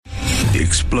The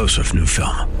explosive new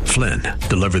film, Flynn,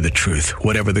 deliver the truth,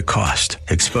 whatever the cost.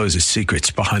 Exposes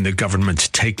secrets behind the government's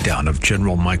takedown of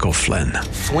General Michael Flynn.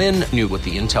 Flynn knew what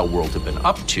the intel world had been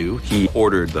up to. He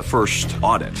ordered the first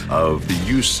audit of the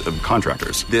use of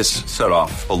contractors. This set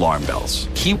off alarm bells.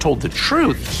 He told the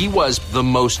truth. He was the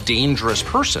most dangerous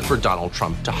person for Donald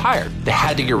Trump to hire. They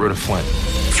had to get rid of Flynn.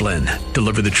 Flynn,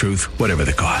 deliver the truth, whatever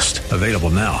the cost. Available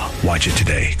now. Watch it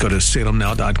today. Go to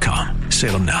salemnow.com.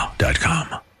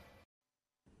 salemnow.com.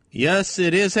 Yes,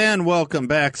 it is, and welcome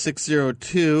back,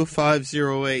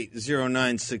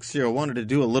 602-508-0960. Wanted to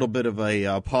do a little bit of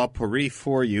a potpourri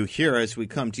for you here as we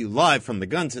come to you live from the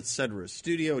Guns Etc.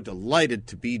 studio. Delighted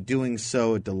to be doing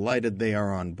so. Delighted they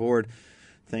are on board.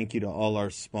 Thank you to all our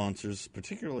sponsors,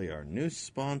 particularly our new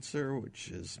sponsor, which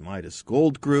is Midas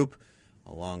Gold Group,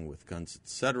 along with Guns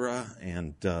Etc.,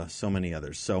 and so many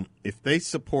others. So if they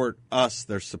support us,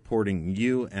 they're supporting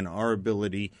you and our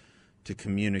ability to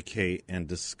communicate and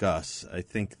discuss. I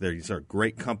think these are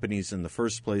great companies in the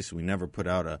first place. We never put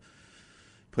out an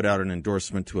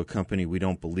endorsement to a company we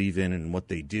don't believe in and what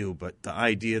they do, but the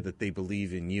idea that they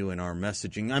believe in you and our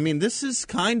messaging. I mean, this is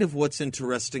kind of what's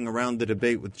interesting around the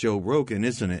debate with Joe Rogan,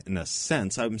 isn't it, in a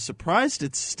sense? I'm surprised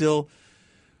it's still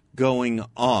going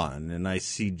on, and I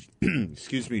see,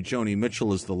 Joni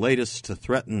Mitchell is the latest to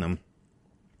threaten them.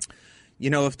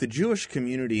 You know, if the Jewish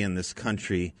community in this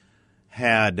country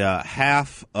had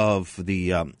half of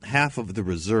the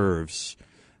reserves,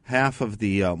 half of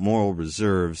the moral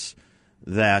reserves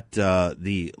that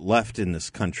the left in this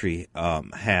country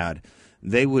had,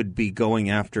 they would be going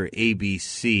after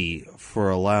ABC for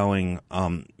allowing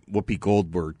Whoopi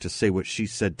Goldberg to say what she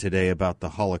said today about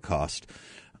the Holocaust,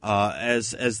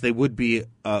 as they would be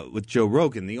with Joe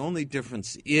Rogan. The only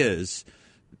difference is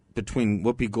between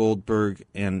Whoopi Goldberg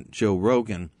and Joe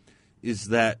Rogan is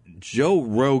that Joe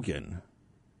Rogan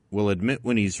will admit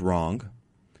when he's wrong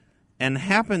and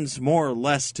happens more or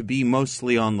less to be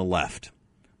mostly on the left.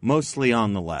 Mostly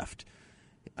on the left.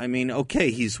 I mean, okay,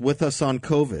 he's with us on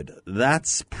COVID.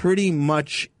 That's pretty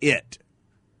much it.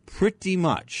 Pretty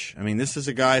much. I mean, this is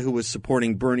a guy who was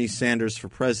supporting Bernie Sanders for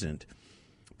president,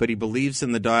 but he believes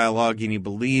in the dialogue and he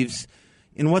believes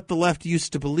in what the left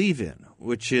used to believe in,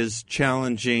 which is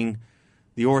challenging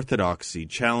the orthodoxy,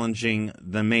 challenging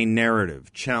the main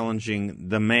narrative, challenging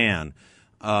the man.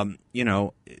 The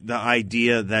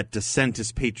idea that dissent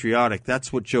is patriotic.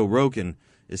 That's what Joe Rogan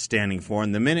is standing for.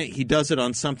 And the minute he does it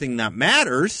on something that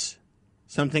matters,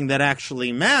 something that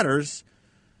actually matters,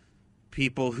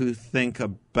 people who think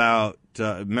about,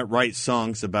 write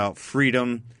songs about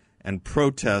freedom and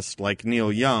protest like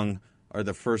Neil Young are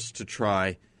the first to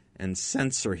try and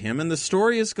censor him. And the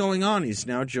story is going on. He's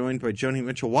now joined by Joni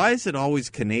Mitchell. Why is it always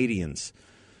Canadians?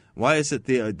 Why is it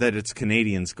that it's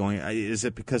Canadians going? Is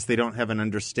it because they don't have an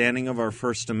understanding of our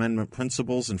First Amendment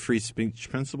principles and free speech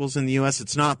principles in the U.S.?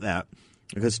 It's not that,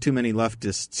 because too many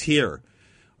leftists here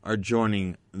are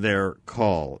joining their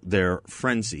call, their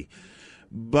frenzy.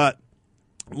 But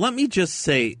let me just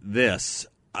say this.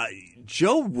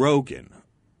 Joe Rogan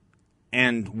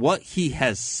and what he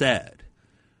has said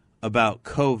about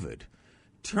COVID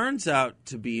turns out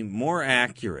to be more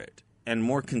accurate and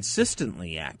more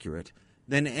consistently accurate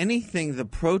than anything the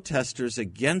protesters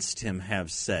against him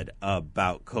have said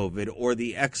about COVID or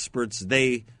the experts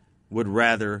they would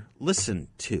rather listen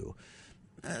to.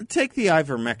 Take the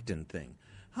ivermectin thing.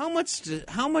 How much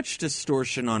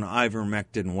distortion on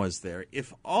ivermectin was there?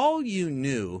 If all you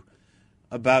knew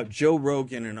about Joe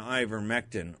Rogan and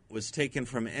ivermectin was taken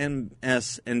from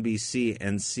MSNBC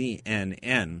and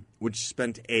CNN, which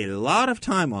spent a lot of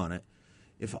time on it,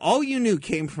 if all you knew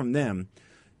came from them,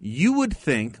 you would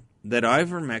think that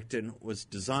ivermectin was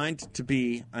designed to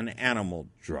be an animal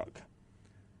drug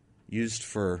used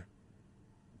for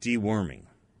deworming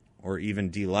or even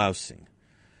delousing.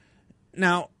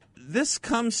 Now, this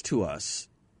comes to us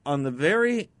on the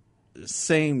very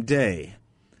same day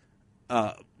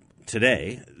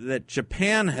today that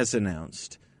Japan has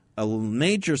announced a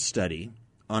major study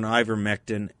on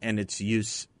ivermectin and its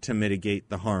use to mitigate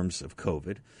the harms of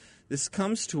COVID. This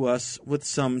comes to us with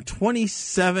some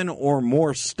 27 or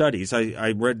more studies.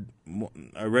 I read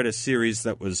a series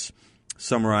that was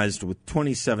summarized with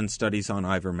 27 studies on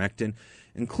ivermectin,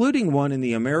 including one in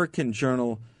the American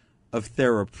Journal of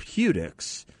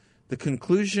Therapeutics, the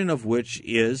conclusion of which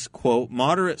is, quote,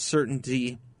 moderate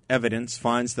certainty evidence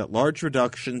finds that large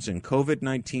reductions in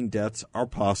COVID-19 deaths are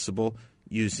possible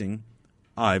using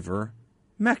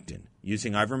ivermectin.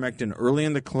 Using ivermectin early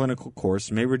in the clinical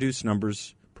course may reduce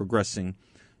numbers progressing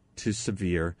to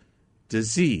severe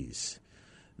disease.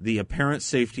 the apparent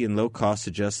safety and low cost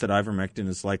suggests that ivermectin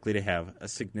is likely to have a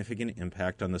significant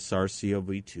impact on the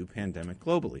SARS-CoV-2 pandemic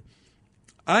globally.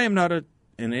 I am not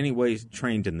in any way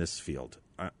trained in this field.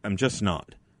 I'm just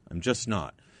not.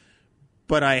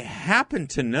 But I happen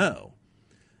to know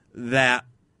that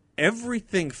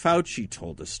everything Fauci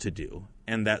told us to do,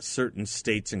 and that certain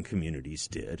states and communities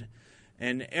did,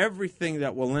 and everything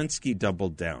that Walensky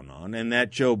doubled down on, and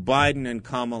that Joe Biden and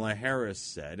Kamala Harris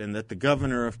said, and that the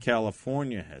governor of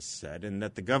California has said, and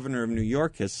that the governor of New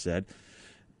York has said,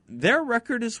 their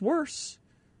record is worse.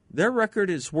 Their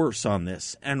record is worse on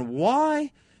this. And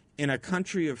why in a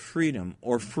country of freedom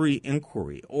or free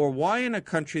inquiry, or why in a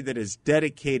country that is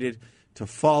dedicated to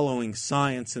following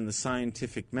science and the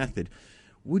scientific method,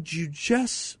 would you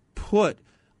just put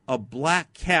a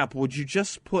black cap, would you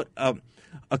just put a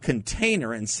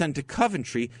container and send to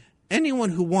Coventry anyone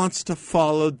who wants to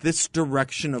follow this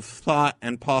direction of thought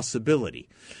and possibility?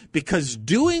 Because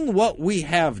doing what we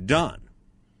have done,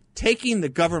 taking the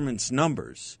government's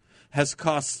numbers, has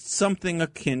cost something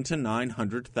akin to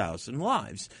 900,000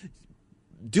 lives.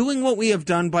 Doing what we have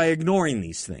done by ignoring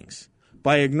these things.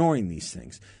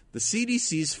 The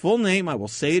CDC's full name, I will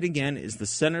say it again, is the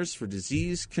Centers for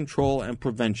Disease Control and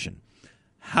Prevention.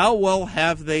 How well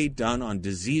have they done on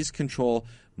disease control,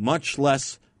 much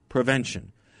less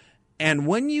prevention? And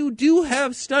when you do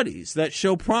have studies that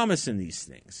show promise in these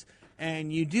things,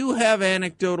 and you do have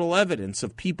anecdotal evidence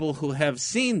of people who have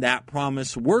seen that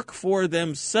promise work for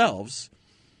themselves,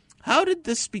 how did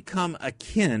this become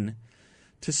akin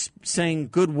to saying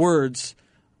good words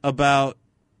about,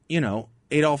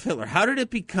 Adolf Hitler? How did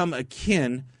it become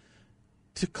akin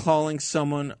to calling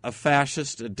someone a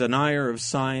fascist, a denier of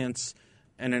science,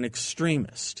 and an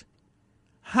extremist?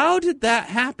 How did that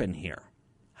happen here?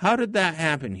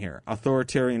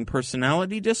 Authoritarian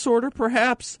personality disorder,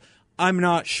 perhaps? I'm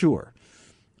not sure.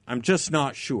 I'm just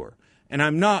not sure. And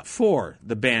I'm not for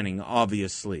the banning,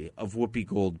 obviously, of Whoopi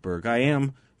Goldberg. I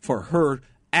am for her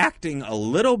acting a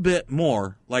little bit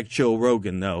more like Joe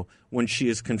Rogan, though, when she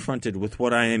is confronted with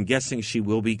what I am guessing she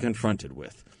will be confronted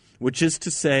with, which is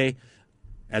to say,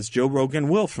 as Joe Rogan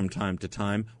will from time to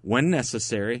time, when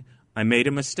necessary, I made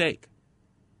a mistake.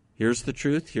 Here's the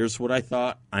truth. Here's what I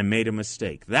thought. I made a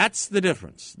mistake. That's the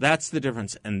difference.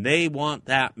 And they want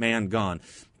that man gone.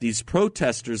 These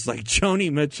protesters like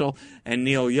Joni Mitchell and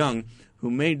Neil Young, who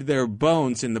made their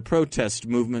bones in the protest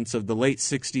movements of the late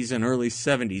 60s and early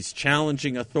 70s,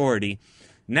 challenging authority,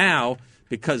 now,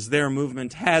 because their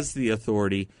movement has the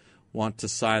authority, want to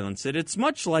silence it. It's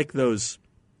much like those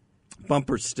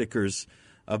bumper stickers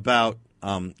about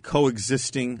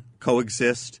coexist,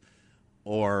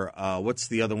 or what's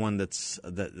the other one that's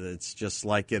just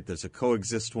like it? There's a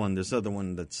coexist one. There's another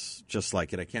one that's just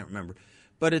like it. I can't remember.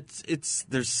 But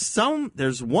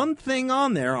there's one thing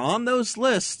on there, on those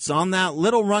lists, on that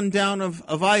little rundown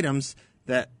of items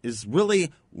that is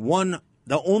really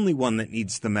the only one that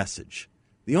needs the message.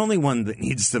 The only one that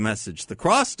needs the message. The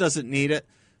cross doesn't need it.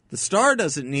 The star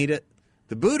doesn't need it.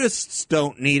 The Buddhists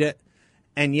don't need it.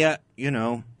 And yet,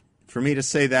 for me to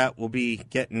say that will be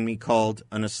getting me called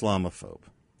an Islamophobe.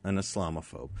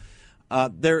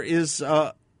 There is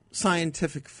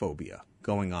scientific phobia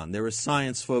going on. There is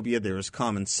science phobia. There is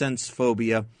common sense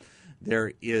phobia.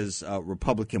 There is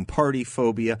Republican Party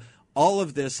phobia. All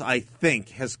of this, I think,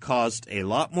 has caused a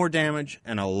lot more damage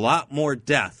and a lot more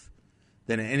death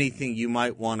than anything you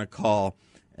might want to call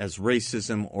as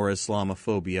racism or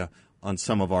Islamophobia on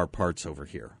some of our parts over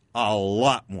here. A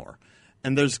lot more.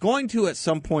 And there's going to, at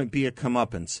some point, be a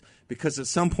comeuppance, because at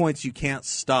some points you can't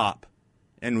stop,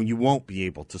 and you won't be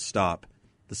able to stop,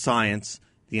 the science,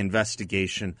 the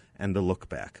investigation, and the look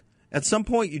back. At some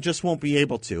point, you just won't be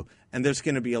able to, and there's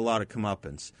going to be a lot of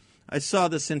comeuppance. I saw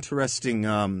this interesting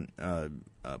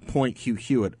point Hugh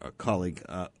Hewitt, a colleague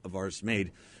of ours,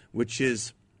 made, which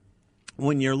is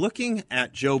when you're looking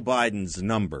at Joe Biden's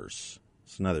numbers,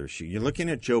 it's another issue. You're looking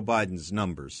at Joe Biden's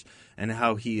numbers and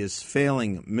how he is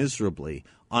failing miserably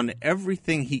on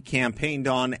everything he campaigned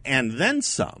on, and then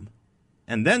some.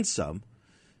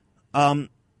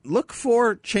 Look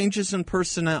for changes in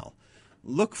personnel.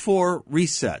 Look for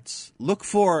resets. Look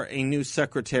for a new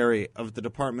Secretary of the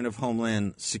Department of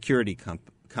Homeland Security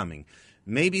coming.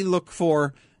 Maybe look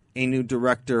for a new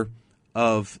director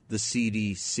of the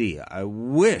CDC. I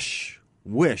wish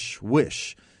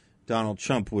Donald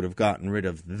Trump would have gotten rid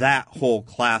of that whole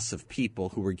class of people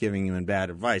who were giving him bad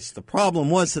advice. The problem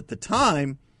was at the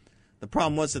time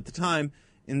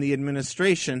in the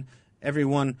administration,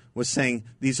 everyone was saying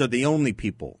these are the only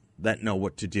people that know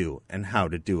what to do and how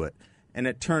to do it. And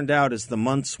it turned out as the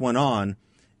months went on,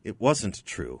 it wasn't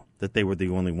true that they were the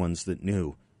only ones that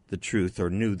knew the truth or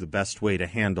knew the best way to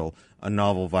handle a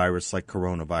novel virus like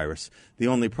coronavirus. The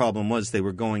only problem was they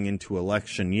were going into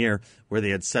election year where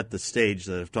they had set the stage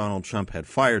that if Donald Trump had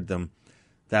fired them,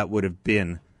 that would have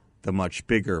been the much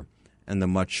bigger and the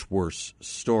much worse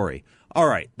story. All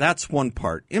right, that's one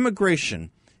part.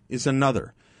 Immigration is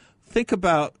another. Think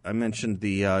about, I mentioned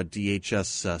the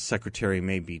DHS secretary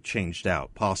may be changed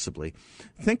out, possibly.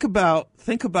 Think about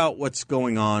what's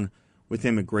going on with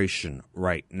immigration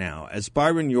right now. As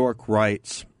Byron York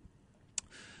writes,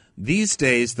 these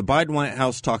days the Biden White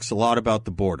House talks a lot about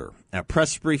the border. At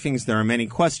press briefings, there are many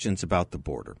questions about the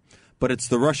border. But it's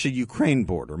the Russia-Ukraine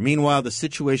border. Meanwhile, the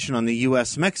situation on the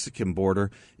U.S.-Mexican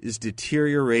border is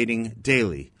deteriorating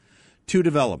daily. Two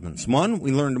developments. One,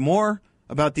 we learned more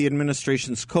about the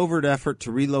administration's covert effort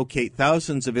to relocate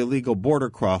thousands of illegal border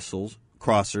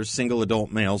crossers, single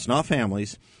adult males, not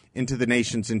families, into the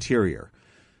nation's interior.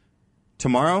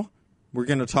 Tomorrow, we're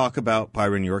going to talk about,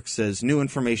 Byron York says, new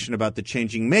information about the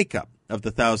changing makeup of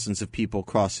the thousands of people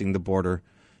crossing the border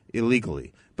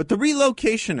illegally. But the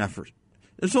relocation effort,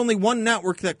 there's only one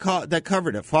network that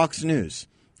covered it, Fox News.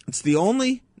 It's the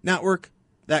only network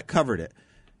that covered it.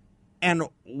 And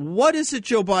what is it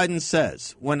Joe Biden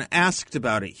says when asked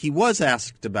about it? He was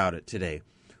asked about it today.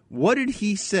 What did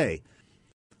he say?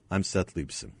 I'm Seth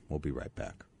Leibsohn. We'll be right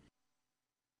back.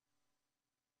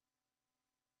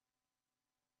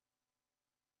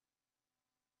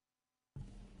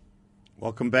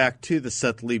 Welcome back to the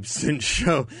Seth Leibsohn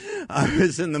Show. I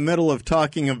was in the middle of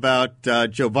talking about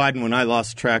Joe Biden when I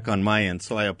lost track on my end,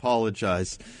 so I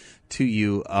apologize to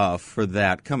you for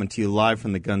that. Coming to you live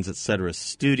from the Guns Etc.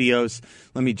 studios.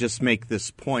 Let me just make this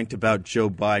point about Joe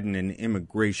Biden and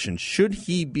immigration. Should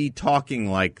he be talking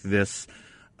like this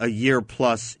a year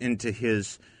plus into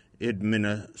his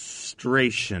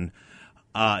administration?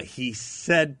 He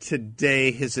said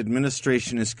today his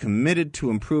administration is committed to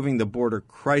improving the border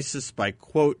crisis by,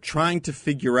 quote, trying to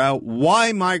figure out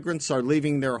why migrants are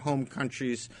leaving their home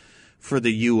countries for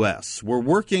the U.S. We're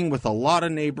working with a lot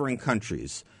of neighboring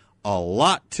countries. A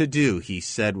lot to do, he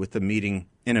said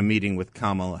in a meeting with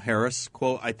Kamala Harris.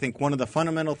 Quote, I think one of the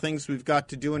fundamental things we've got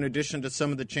to do in addition to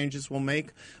some of the changes we'll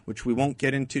make, which we won't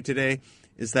get into today,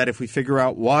 is that if we figure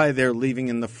out why they're leaving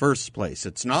in the first place.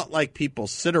 It's not like people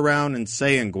sit around and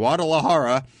say in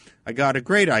Guadalajara, I got a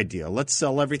great idea. Let's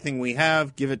sell everything we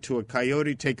have, give it to a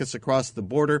coyote, take us across the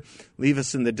border, leave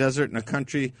us in the desert in a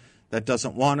country that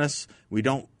doesn't want us. We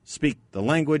don't speak the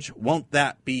language. Won't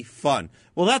that be fun?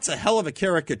 Well, that's a hell of a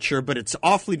caricature, but it's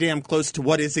awfully damn close to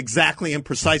what is exactly and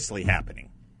precisely happening.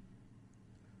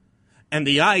 And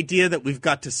the idea that we've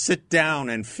got to sit down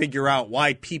and figure out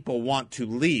why people want to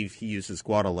leave, he uses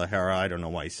Guadalajara. I don't know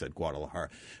why he said Guadalajara.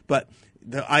 But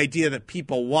the idea that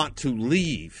people want to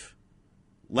leave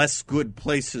less good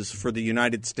places for the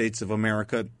United States of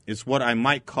America is what I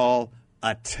might call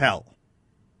a tell.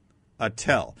 A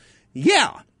tell.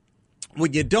 Yeah,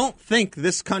 when you don't think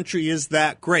this country is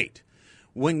that great,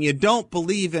 when you don't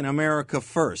believe in America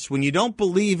first, when you don't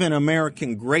believe in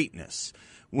American greatness,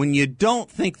 when you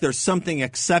don't think there's something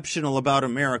exceptional about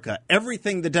America,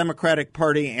 everything the Democratic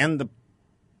Party and the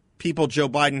people Joe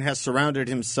Biden has surrounded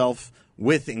himself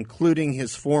with, including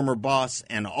his former boss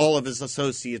and all of his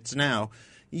associates now,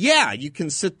 yeah, you can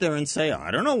sit there and say,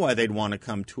 I don't know why they'd want to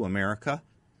come to America.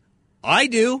 I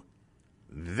do.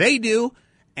 They do.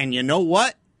 And you know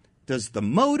what? Does the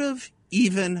motive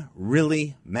even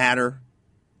really matter?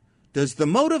 Does the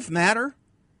motive matter?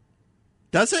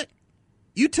 Does it?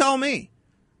 You tell me.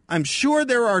 I'm sure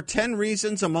there are 10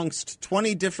 reasons amongst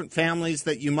 20 different families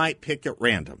that you might pick at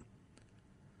random.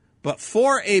 But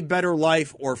for a better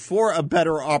life or for a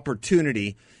better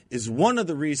opportunity is one of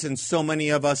the reasons so many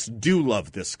of us do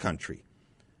love this country.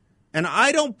 And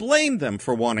I don't blame them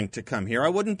for wanting to come here. I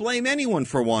wouldn't blame anyone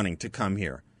for wanting to come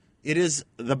here. It is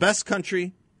the best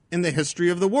country in the history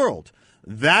of the world.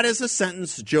 That is a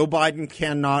sentence Joe Biden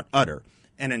cannot utter.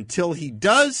 And until he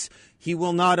does, he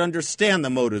will not understand the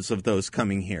motives of those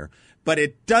coming here. But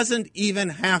it doesn't even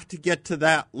have to get to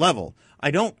that level.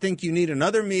 I don't think you need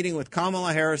another meeting with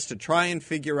Kamala Harris to try and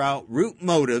figure out root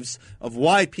motives of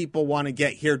why people want to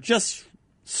get here. Just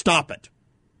stop it.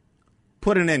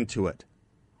 Put an end to it.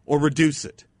 Or reduce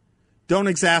it. Don't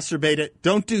exacerbate it.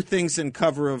 Don't do things in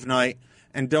cover of night.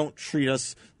 And don't treat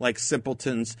us like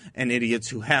simpletons and idiots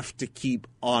who have to keep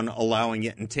on allowing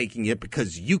it and taking it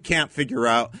because you can't figure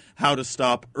out how to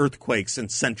stop earthquakes in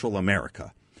Central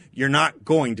America. You're not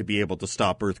going to be able to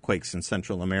stop earthquakes in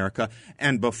Central America.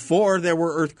 And before there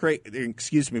were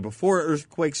before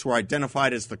earthquakes were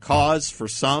identified as the cause for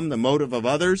some, the motive of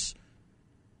others,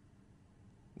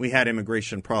 we had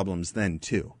immigration problems then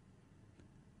too.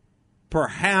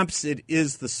 perhaps it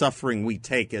is the suffering we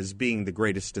take as being the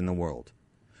greatest in the world.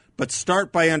 But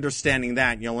start by understanding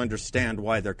that, and you'll understand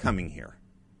why they're coming here.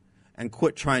 And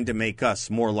quit trying to make us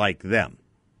more like them.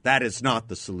 That is not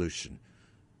the solution.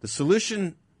 The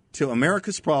solution to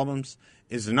America's problems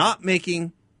is not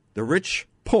making the rich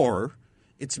poorer.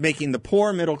 It's making the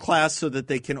poor middle class so that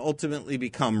they can ultimately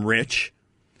become rich.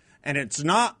 And it's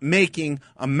not making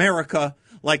America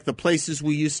like the places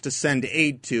we used to send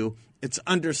aid to. It's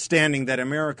understanding that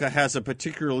America has a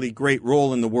particularly great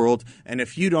role in the world. And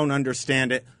if you don't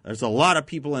understand it, there's a lot of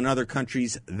people in other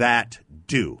countries that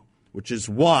do. Which is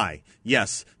why,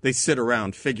 yes, they sit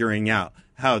around figuring out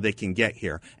how they can get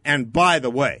here. And by the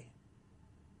way,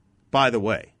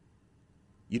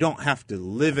 you don't have to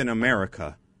live in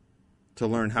America to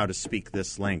learn how to speak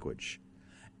this language.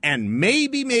 And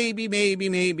maybe,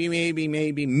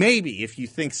 if you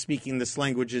think speaking this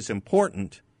language is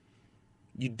important,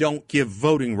 you don't give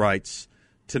voting rights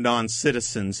to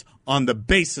non-citizens on the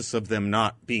basis of them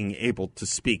not being able to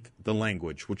speak the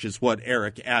language, which is what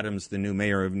Eric Adams, the new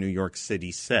mayor of New York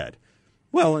City, said.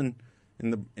 Well, in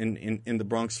the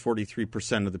Bronx,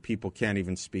 43% of the people can't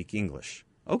even speak English.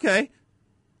 Okay.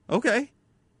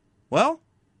 Well,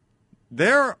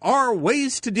 there are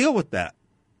ways to deal with that.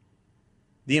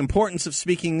 The importance of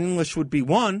speaking English would be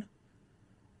one,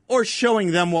 or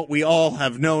showing them what we all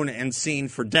have known and seen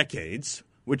for decades,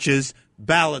 which is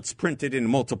ballots printed in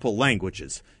multiple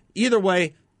languages. Either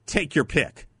way, take your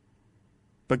pick.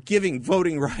 But giving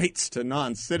voting rights to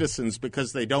non-citizens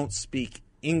because they don't speak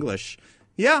English,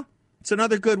 yeah, it's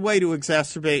another good way to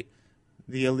exacerbate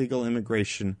the illegal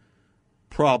immigration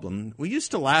problem. We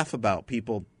used to laugh about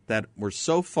people that were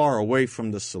so far away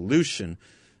from the solution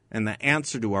and the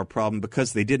answer to our problem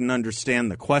because they didn't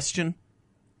understand the question.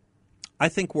 I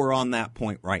think we're on that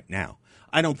point right now.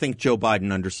 I don't think Joe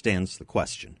Biden understands the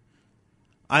question.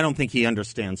 I don't think he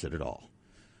understands it at all.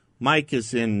 Mike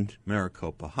is in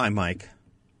Maricopa. Hi, Mike.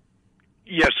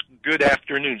 Yes, good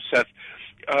afternoon, Seth.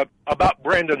 About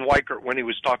Brandon Weichert, when he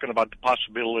was talking about the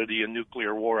possibility of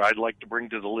nuclear war, I'd like to bring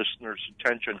to the listeners'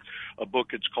 attention a book.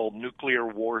 It's called Nuclear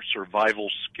War Survival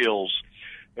Skills.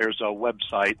 There's a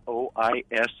website,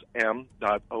 oism.org.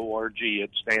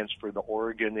 It stands for the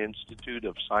Oregon Institute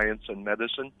of Science and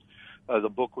Medicine. The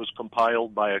book was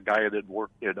compiled by a guy that had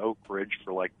worked at Oak Ridge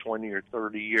for like 20 or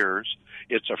 30 years.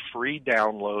 It's a free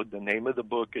download. The name of the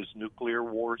book is Nuclear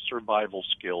War Survival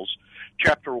Skills.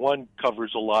 Chapter 1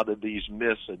 covers a lot of these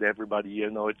myths that everybody,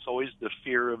 it's always the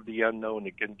fear of the unknown.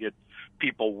 It can get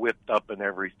people whipped up and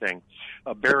everything.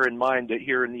 Bear in mind that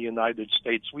here in the United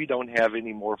States, we don't have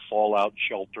any more fallout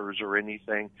shelters or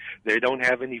anything. They don't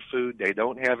have any food. They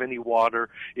don't have any water.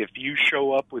 If you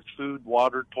show up with food,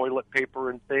 water, toilet paper,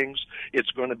 and things,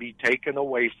 it's going to be taken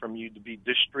away from you to be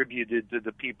distributed to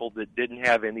the people that didn't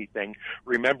have anything.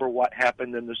 Remember what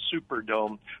happened in the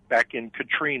Superdome back in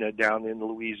Katrina down in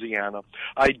Louisiana.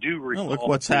 I do recall. Look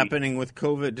what's happening with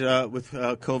COVID,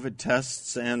 COVID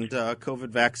tests and COVID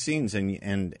vaccines, and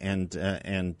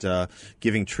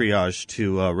giving triage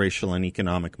to racial and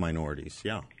economic minorities.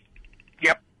 Yeah.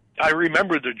 Yep. I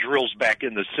remember the drills back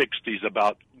in the 60s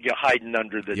about hiding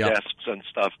under the desks and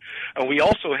stuff. And we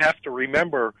also have to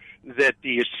remember that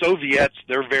the Soviets,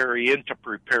 they're very into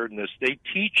preparedness. They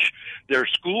teach their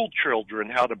school children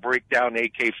how to break down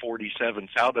AK-47s,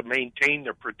 how to maintain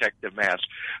their protective mask,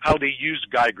 how to use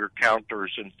Geiger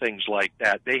counters and things like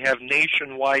that. They have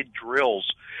nationwide drills.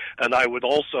 And I would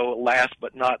also, last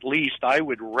but not least, I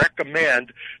would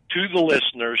recommend to the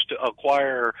listeners to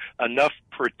acquire enough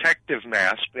protective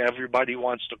masks. Everybody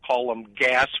wants to call them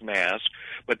gas masks,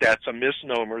 but that's a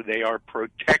misnomer. They are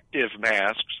protective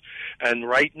masks. And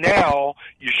right now,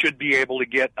 you should be able to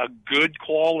get a good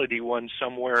quality one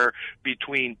somewhere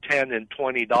between $10 and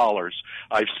 $20.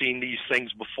 I've seen these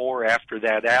things before after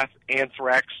that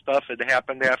anthrax stuff had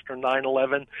happened after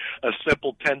 9/11. A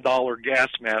simple $10 gas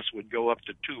mask would go up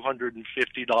to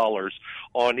 $250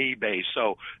 on eBay.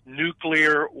 So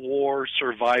nuclear war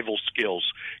survival skills.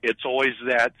 It's always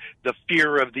that, the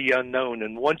fear of the unknown.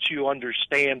 And once you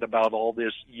understand about all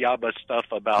this yabba stuff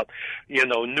about,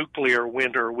 nuclear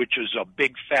winter, which is a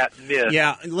big fat myth.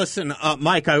 Yeah, listen,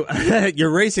 Mike,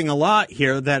 you're raising a lot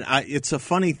here that it's a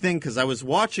funny thing because I was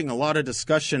watching a lot of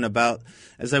discussion about,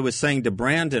 as I was saying to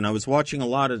Brandon, I was watching a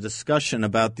lot of discussion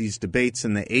about these debates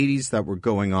in the 80s that were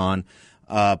going on,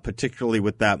 particularly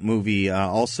with that movie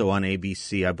also on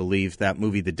ABC, I believe, that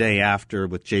movie The Day After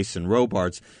with Jason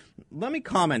Robards. Let me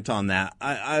comment on that.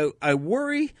 I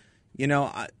worry,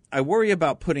 I worry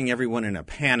about putting everyone in a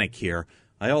panic here.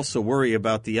 I also worry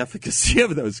about the efficacy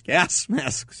of those gas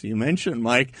masks you mentioned,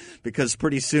 Mike, because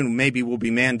pretty soon maybe we'll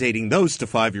be mandating those to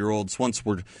 5-year-olds once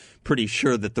we're pretty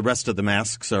sure that the rest of the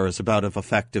masks are as about as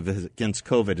effective against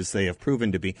COVID as they have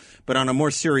proven to be. But on a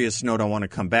more serious note, I want to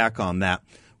come back on that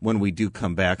when we do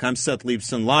come back. I'm Seth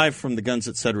Leibsohn, live from the Guns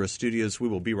Etc. studios. We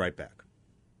will be right back.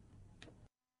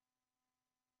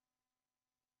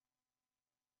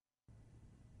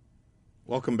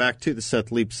 Welcome back to the Seth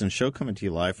Leibsohn Show, coming to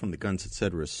you live from the Guns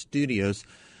Etc. studios.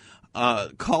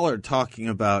 Caller talking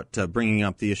about bringing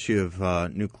up the issue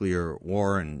of nuclear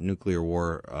war and nuclear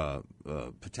war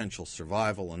potential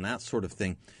survival and that sort of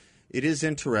thing. It is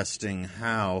interesting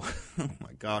how, oh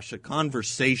my gosh, a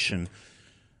conversation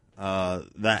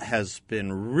that has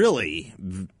been really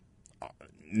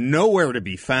nowhere to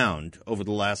be found over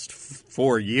the last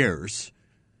 4 years,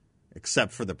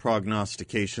 except for the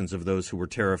prognostications of those who were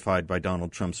terrified by Donald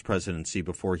Trump's presidency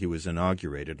before he was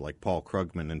inaugurated, like Paul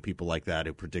Krugman and people like that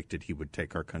who predicted he would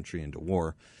take our country into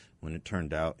war, when it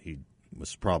turned out he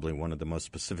was probably one of the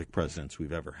most pacific presidents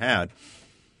we've ever had.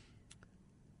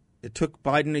 It took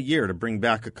Biden a year to bring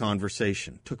back a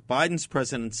conversation. It took Biden's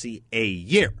presidency a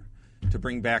year to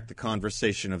bring back the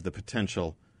conversation of the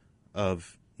potential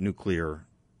of nuclear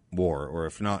war, or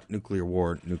if not nuclear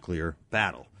war, nuclear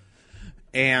battle.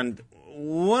 And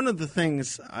one of the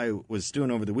things I was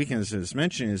doing over the weekend, as I was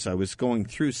mentioning, is I was going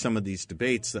through some of these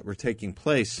debates that were taking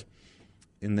place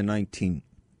in the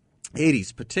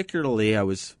 1980s. Particularly, I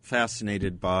was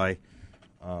fascinated by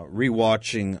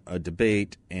rewatching a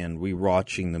debate and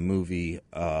rewatching the movie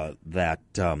that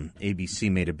ABC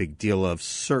made a big deal of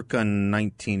circa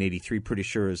 1983, pretty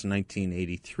sure it was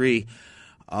 1983,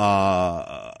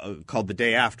 called The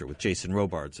Day After with Jason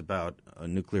Robards, about a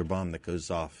nuclear bomb that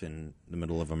goes off in the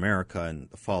middle of America and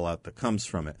the fallout that comes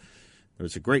from it. There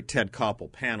was a great Ted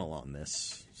Koppel panel on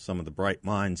this, some of the bright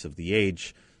minds of the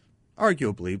age,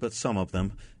 arguably, but some of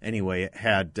them. Anyway,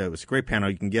 it was a great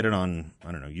panel. You can get it on,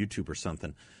 I don't know, YouTube or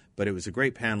something. But it was a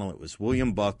great panel. It was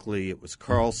William Buckley. It was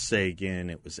Carl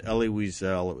Sagan. It was Elie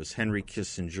Wiesel. It was Henry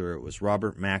Kissinger. It was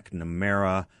Robert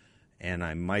McNamara. And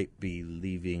I might be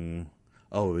leaving...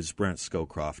 Oh, it was Brent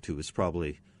Scowcroft, who was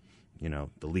probably,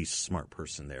 the least smart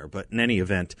person there. But in any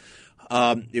event,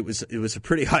 it was a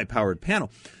pretty high-powered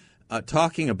panel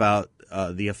talking about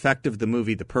the effect of the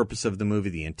movie, the purpose of the movie,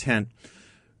 the intent.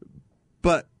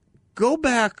 But go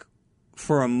back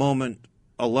for a moment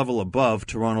a level above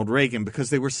to Ronald Reagan,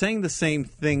 because they were saying the same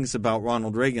things about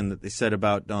Ronald Reagan that they said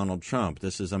about Donald Trump.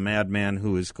 This is a madman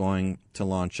who is going to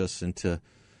launch us into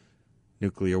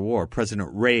nuclear war. President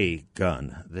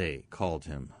Ray-Gun, they called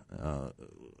him.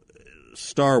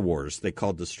 Star Wars, they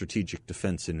called the Strategic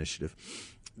Defense Initiative.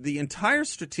 The entire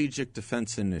Strategic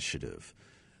Defense Initiative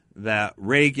that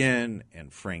Reagan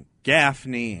and Frank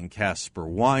Gaffney and Caspar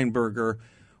Weinberger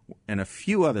and a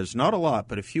few others, not a lot,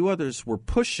 but a few others were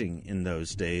pushing in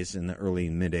those days, in the early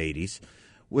mid-'80s,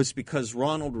 was because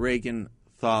Ronald Reagan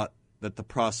thought that the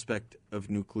prospect of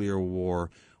nuclear war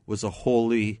was a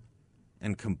wholly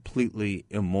and completely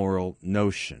immoral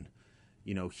notion.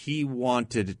 He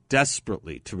wanted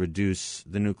desperately to reduce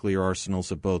the nuclear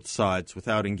arsenals of both sides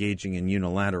without engaging in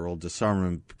unilateral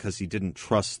disarmament, because he didn't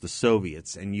trust the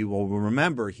Soviets. And you will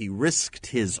remember he risked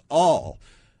his all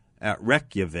at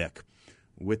Reykjavik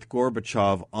with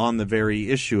Gorbachev on the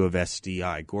very issue of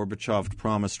SDI. Gorbachev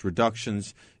promised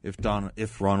reductions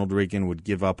if Ronald Reagan would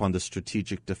give up on the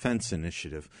Strategic Defense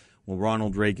Initiative. Well,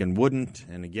 Ronald Reagan wouldn't,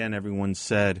 and again, everyone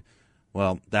said,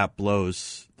 well, that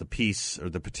blows the peace, or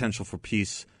the potential for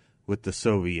peace, with the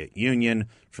Soviet Union.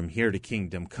 From here to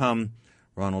kingdom come.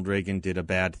 Ronald Reagan did a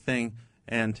bad thing,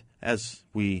 and as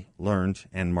we learned,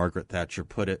 and Margaret Thatcher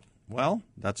put it, well,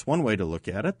 that's one way to look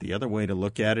at it. The other way to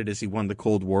look at it is he won the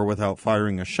Cold War without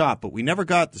firing a shot, but we never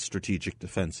got the Strategic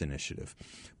Defense Initiative.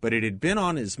 But it had been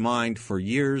on his mind for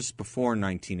years before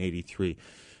 1983.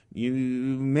 You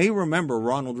may remember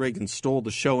Ronald Reagan stole the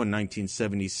show in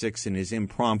 1976 in his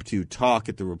impromptu talk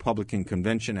at the Republican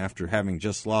convention after having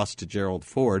just lost to Gerald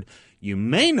Ford. You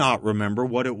may not remember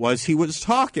what it was he was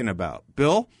talking about.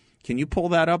 Bill, can you pull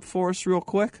that up for us real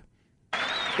quick?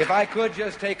 If I could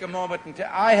just take a moment and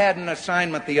I had an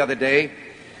assignment the other day.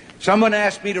 Someone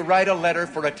asked me to write a letter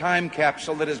for a time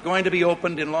capsule that is going to be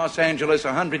opened in Los Angeles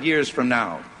 100 years from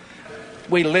now.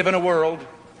 We live in a world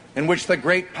in which the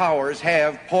great powers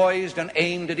have poised and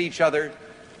aimed at each other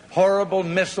horrible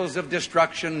missiles of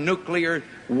destruction, nuclear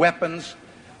weapons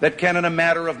that can in a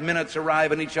matter of minutes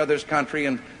arrive in each other's country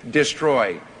and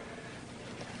destroy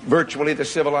virtually the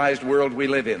civilized world we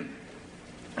live in.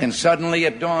 And suddenly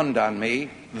it dawned on me,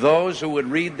 those who would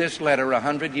read this letter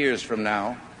 100 years from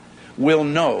now will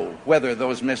know whether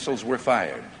those missiles were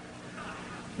fired.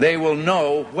 they will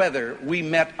know whether we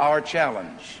met our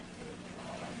challenge.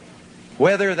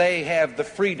 Whether they have the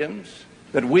freedoms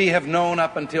that we have known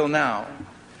up until now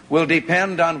will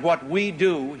depend on what we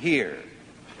do here.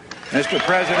 Mr.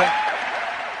 President,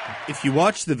 if you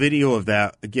watch the video of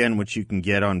that, again, which you can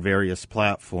get on various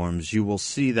platforms, you will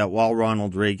see that while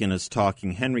Ronald Reagan is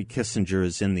talking, Henry Kissinger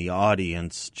is in the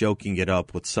audience joking it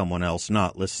up with someone else,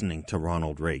 not listening to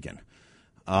Ronald Reagan.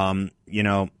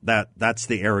 That's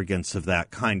the arrogance of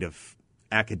that kind of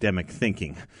academic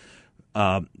thinking,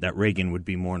 that Reagan would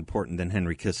be more important than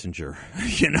Henry Kissinger,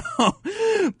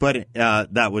 But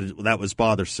that was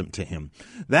bothersome to him.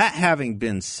 That having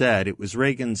been said, it was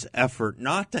Reagan's effort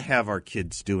not to have our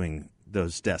kids doing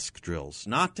those desk drills,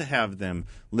 not to have them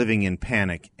living in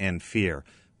panic and fear,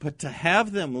 but to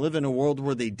have them live in a world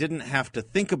where they didn't have to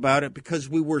think about it because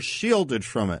we were shielded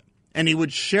from it. And he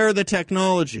would share the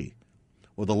technology.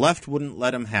 Well, the left wouldn't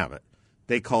let him have it.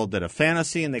 They called it a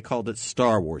fantasy and they called it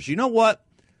Star Wars. You know what?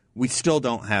 We still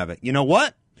don't have it. You know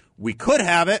what? We could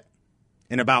have it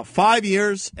in about 5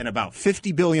 years and about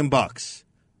 $50 billion,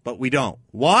 but we don't.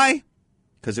 Why?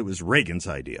 Because it was Reagan's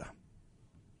idea.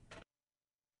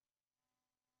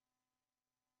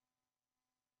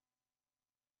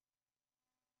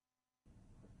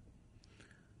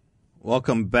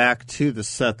 Welcome back to the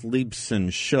Seth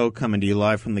Leibsohn Show, coming to you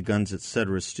live from the Guns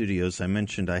Etc. studios. I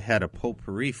mentioned I had a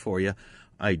potpourri for you.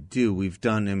 I do. We've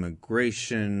done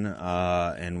immigration,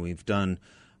 and we've done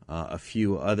a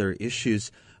few other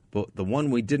issues, but the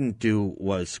one we didn't do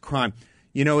was crime.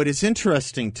 You know, it is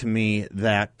interesting to me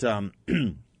that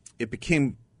it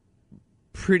became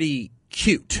pretty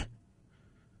cute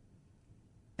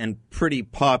and pretty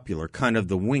popular, kind of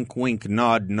the wink, wink,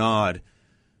 nod, nod,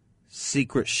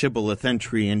 secret shibboleth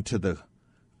entry into the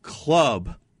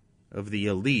club of the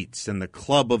elites and the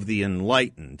club of the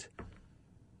enlightened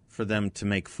for them to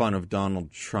make fun of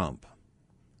Donald Trump.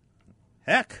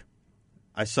 Heck,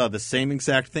 I saw the same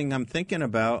exact thing I'm thinking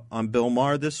about on Bill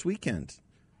Maher this weekend,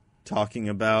 talking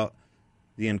about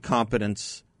the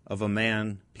incompetence of a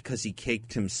man because he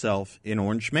caked himself in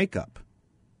orange makeup,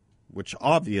 which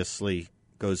obviously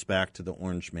goes back to the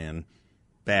orange man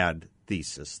bad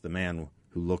thesis, the man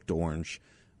who looked orange.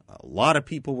 A lot of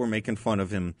people were making fun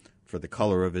of him for the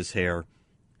color of his hair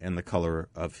and the color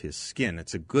of his skin.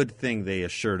 It's a good thing they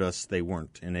assured us they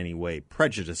weren't in any way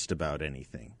prejudiced about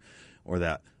anything, or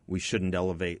that we shouldn't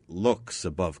elevate looks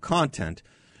above content.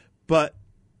 But,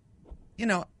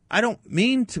 I don't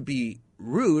mean to be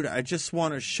rude. I just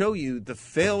want to show you the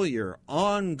failure,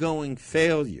 ongoing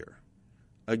failure,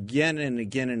 again and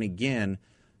again and again,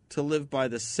 to live by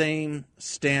the same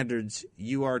standards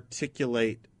you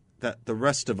articulate that the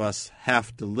rest of us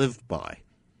have to live by.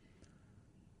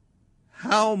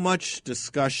 How much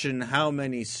discussion, how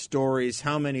many stories,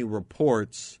 how many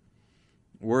reports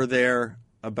were there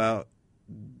about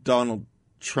Donald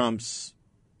Trump's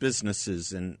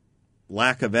businesses and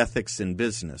lack of ethics in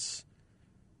business,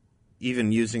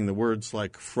 even using the words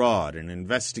like fraud and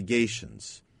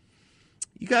investigations?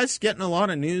 You guys getting a lot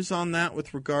of news on that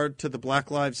with regard to the Black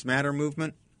Lives Matter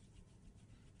movement?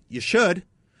 You should.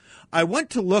 I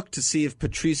went to look to see if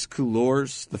Patrisse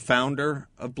Cullors, the founder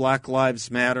of Black Lives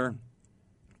Matter,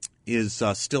 is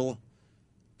still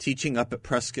teaching up at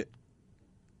Prescott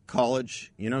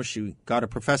College. She got a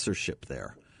professorship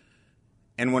there.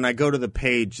 And when I go to the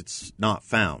page, it's not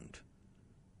found.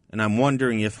 And I'm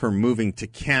wondering if her moving to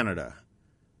Canada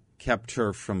kept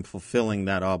her from fulfilling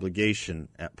that obligation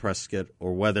at Prescott,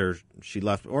 or whether she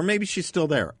left, or maybe she's still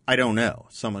there. I don't know.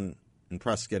 Someone in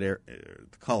Prescott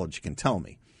College can tell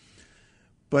me.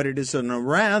 But it is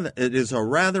a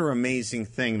rather amazing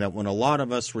thing that when a lot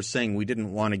of us were saying we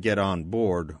didn't want to get on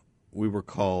board, we were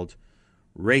called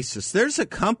racist. There's a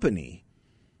company.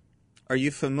 Are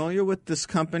you familiar with this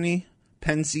company?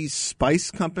 Penzeys Spice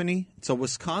Company. It's a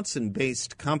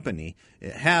Wisconsin-based company.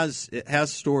 It has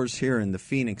stores here in the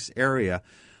Phoenix area.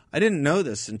 I didn't know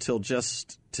this until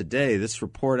just today. This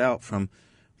report out from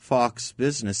Fox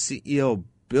Business. CEO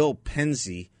Bill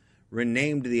Penzey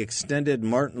renamed the extended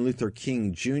Martin Luther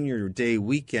King Jr. Day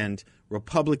weekend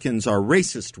Republicans Are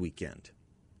Racist Weekend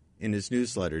in his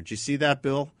newsletter. Did you see that,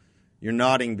 Bill? You're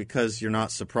nodding because you're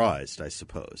not surprised, I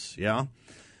suppose. Yeah?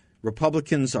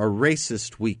 Republicans Are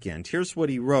Racist Weekend. Here's what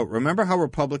he wrote. Remember how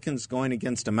Republicans, going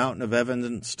against a mountain of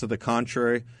evidence to the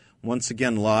contrary, once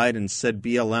again lied and said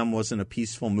BLM wasn't a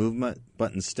peaceful movement,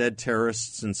 but instead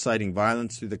terrorists inciting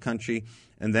violence through the country,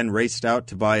 and then raced out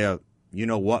to buy a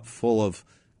you-know-what full of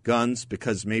guns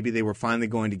because maybe they were finally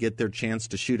going to get their chance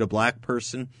to shoot a black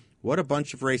person? What a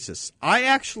bunch of racists. I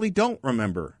actually don't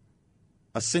remember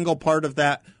a single part of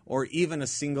that or even a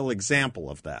single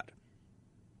example of that.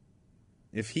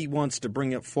 If he wants to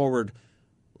bring it forward,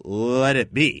 let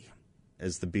it be,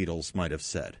 as the Beatles might have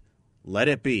said. Let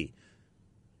it be.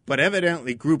 But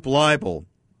evidently group libel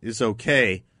is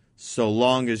okay so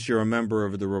long as you're a member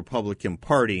of the Republican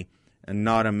Party and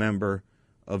not a member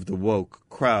of the woke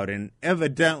crowd. And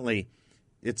evidently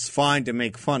it's fine to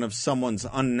make fun of someone's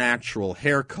unnatural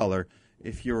hair color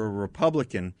if you're a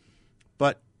Republican.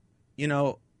 But, you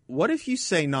know, what if you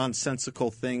say nonsensical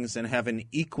things and have an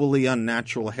equally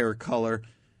unnatural hair color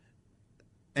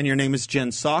and your name is Jen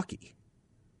Psaki?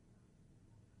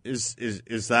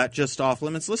 Is that just off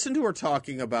limits? Listen to her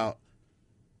talking about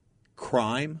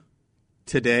crime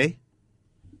today.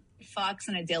 Fox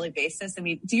on a daily basis. I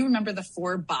mean, do you remember the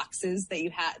 4 boxes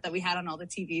that we had on all the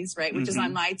TVs, right? Which is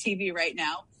on my TV right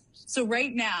now. So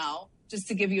right now, just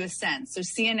to give you a sense, so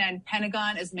CNN,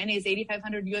 Pentagon, as many as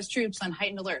 8,500 U.S. troops on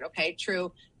heightened alert. Okay,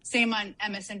 true. Same on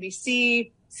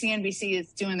MSNBC. CNBC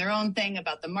is doing their own thing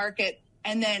about the market.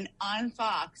 And then on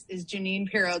Fox is Jeanine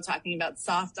Pirro talking about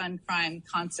soft on crime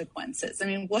consequences. I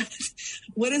mean, what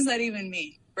does that even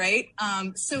mean, right?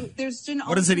 So there's an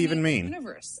what does it even mean?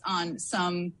 Universe on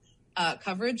some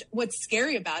coverage. What's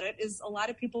scary about it is a lot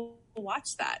of people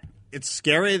watch that. It's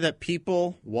scary that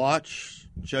people watch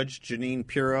Judge Jeanine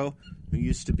Pirro, who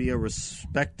used to be a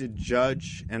respected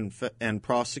judge and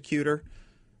prosecutor,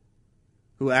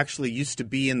 who actually used to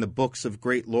be in the books of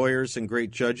great lawyers and great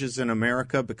judges in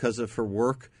America because of her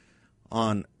work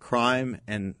on crime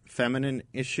and feminine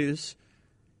issues.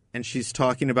 And she's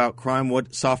talking about crime,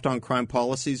 what soft on crime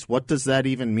policies. What does that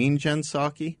even mean, Jen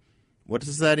Psaki? What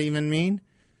does that even mean?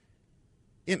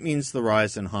 It means the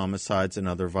rise in homicides and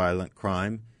other violent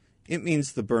crime. It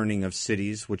means the burning of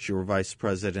cities, which your vice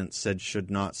president said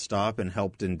should not stop, and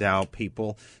helped endow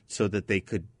people so that they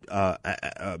could,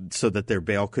 so that their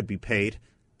bail could be paid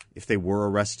if they were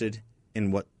arrested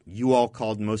in what you all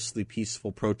called mostly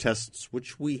peaceful protests,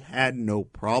 which we had no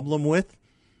problem with.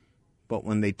 But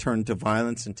when they turned to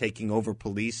violence and taking over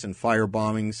police and fire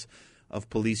bombings of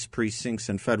police precincts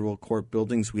and federal court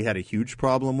buildings, we had a huge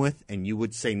problem with, and you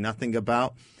would say nothing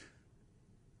about.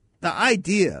 The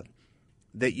idea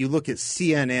that you look at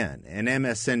CNN and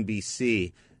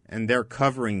MSNBC and they're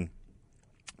covering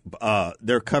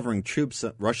troops,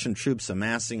 Russian troops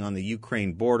amassing on the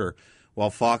Ukraine border, while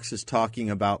Fox is talking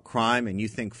about crime, and you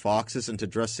think Fox isn't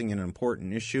addressing an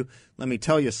important issue. Let me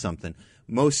tell you something.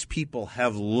 Most people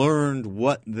have learned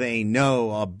what they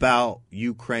know about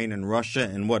Ukraine and Russia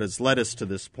and what has led us to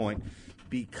this point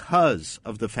because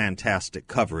of the fantastic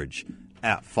coverage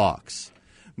at Fox.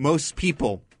 Most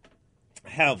people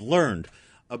have learned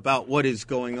about what is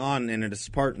going on, and it is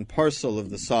part and parcel of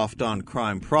the soft on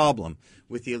crime problem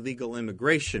with the illegal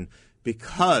immigration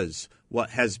because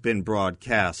what has been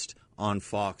broadcast on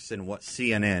Fox and what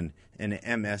CNN and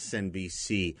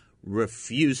MSNBC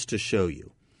refuse to show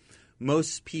you.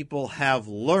 Most people have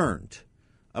learned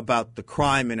about the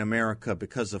crime in America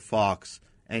because of Fox,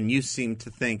 and you seem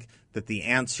to think that the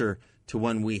answer to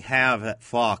when we have at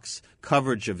Fox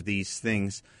coverage of these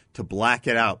things to black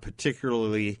it out,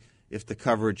 particularly if the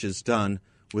coverage is done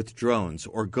with drones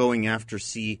or going after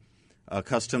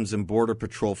Customs and Border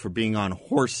Patrol for being on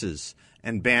horses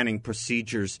and banning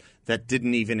procedures that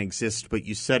didn't even exist but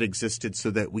you said existed so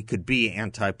that we could be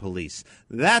anti-police.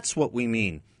 That's what we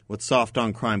mean with soft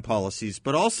on crime policies,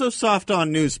 but also soft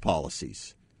on news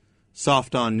policies.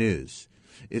 Soft on news.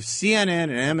 If CNN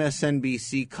and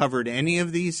MSNBC covered any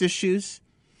of these issues,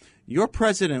 your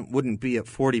president wouldn't be at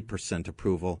 40%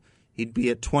 approval. He'd be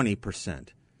at 20%.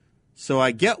 So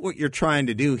I get what you're trying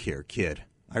to do here, kid.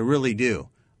 I really do.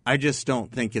 I just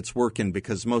don't think it's working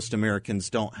because most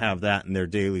Americans don't have that in their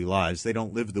daily lives. They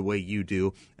don't live the way you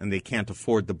do, and they can't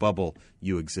afford the bubble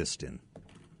you exist in.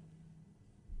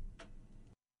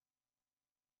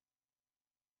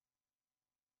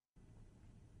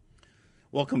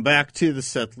 Welcome back to the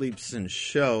Seth Leibsohn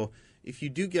Show. If you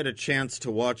do get a chance to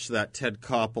watch that Ted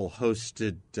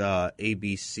Koppel-hosted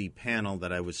ABC panel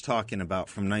that I was talking about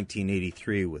from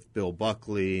 1983 with Bill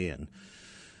Buckley and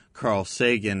Carl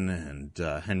Sagan and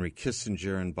Henry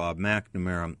Kissinger and Bob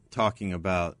McNamara talking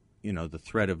about, the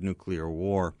threat of nuclear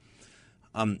war,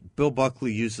 Bill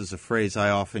Buckley uses a phrase I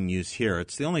often use here.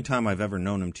 It's the only time I've ever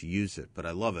known him to use it, but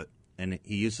I love it. And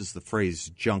he uses the phrase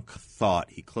junk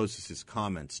thought. He closes his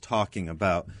comments talking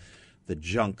about the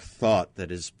junk thought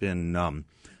that has been,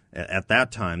 at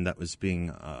that time, that was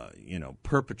being,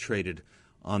 perpetrated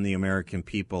on the American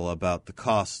people about the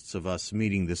costs of us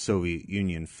meeting the Soviet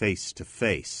Union face to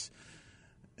face.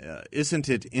 Isn't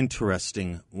it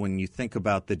interesting when you think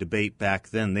about the debate back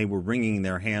then? They were wringing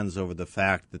their hands over the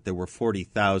fact that there were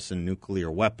 40,000 nuclear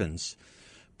weapons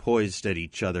poised at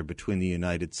each other between the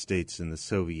United States and the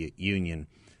Soviet Union,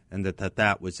 and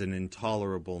that was an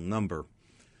intolerable number.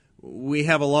 We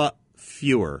have a lot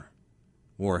fewer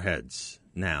warheads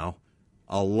now,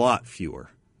 a lot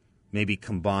fewer, maybe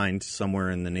combined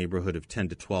somewhere in the neighborhood of 10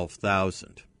 to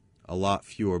 12,000, a lot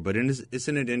fewer. But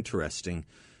isn't it interesting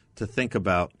to think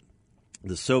about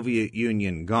the Soviet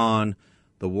Union gone,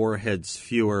 the warheads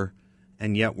fewer,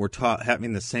 and yet we're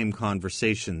having the same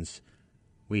conversations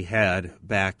we had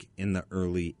back in the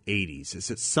early 80s.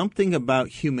 Is it something about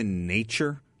human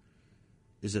nature?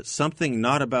 Is it something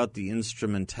not about the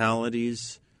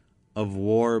instrumentalities of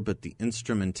war, but the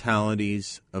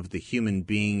instrumentalities of the human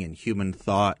being and human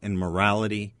thought and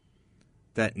morality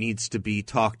that needs to be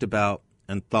talked about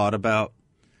and thought about?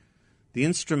 The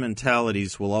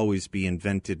instrumentalities will always be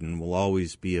invented and will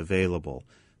always be available.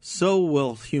 So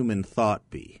will human thought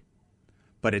be.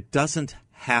 But it doesn't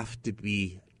have to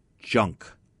be junk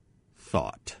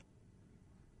thought.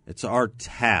 It's our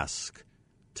task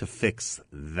to fix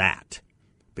that.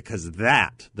 Because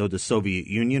that, though the Soviet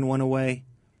Union went away,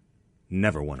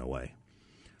 never went away.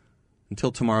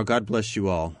 Until tomorrow, God bless you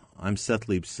all. I'm Seth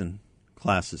Leibson.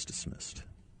 Class is dismissed.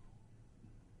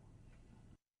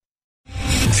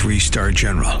 3-star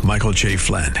General Michael J.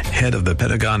 Flynn, head of the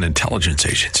Pentagon Intelligence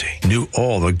Agency, knew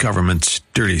all the government's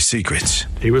dirty secrets.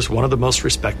 He was one of the most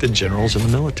respected generals in the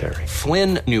military.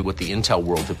 Flynn knew what the intel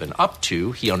world had been up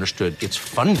to. He understood its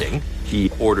funding.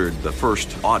 He ordered the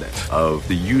first audit of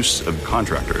the use of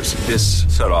contractors. This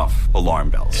set off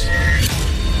alarm bells.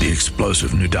 The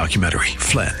explosive new documentary,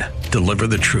 Flynn, Deliver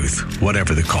the Truth,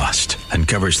 Whatever the Cost,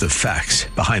 uncovers the facts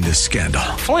behind this scandal.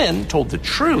 Flynn told the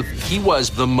truth. He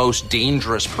was the most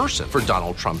dangerous person for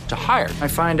Donald Trump to hire. I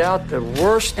find out the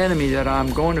worst enemy that I'm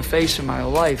going to face in my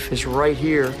life is right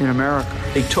here in America.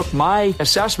 They took my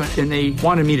assessment and they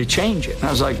wanted me to change it. And I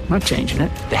was like, I'm not changing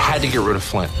it. They had to get rid of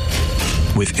Flynn.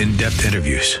 With in-depth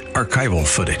interviews, archival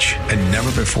footage, and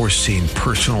never-before-seen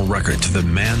personal records of the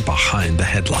man behind the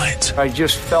headlines. I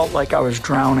just felt like I was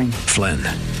drowning. Flynn,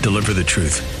 Deliver the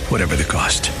Truth, Whatever the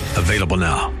Cost. Available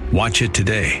now. Watch it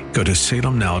today. Go to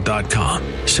salemnow.com.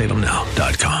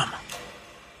 salemnow.com.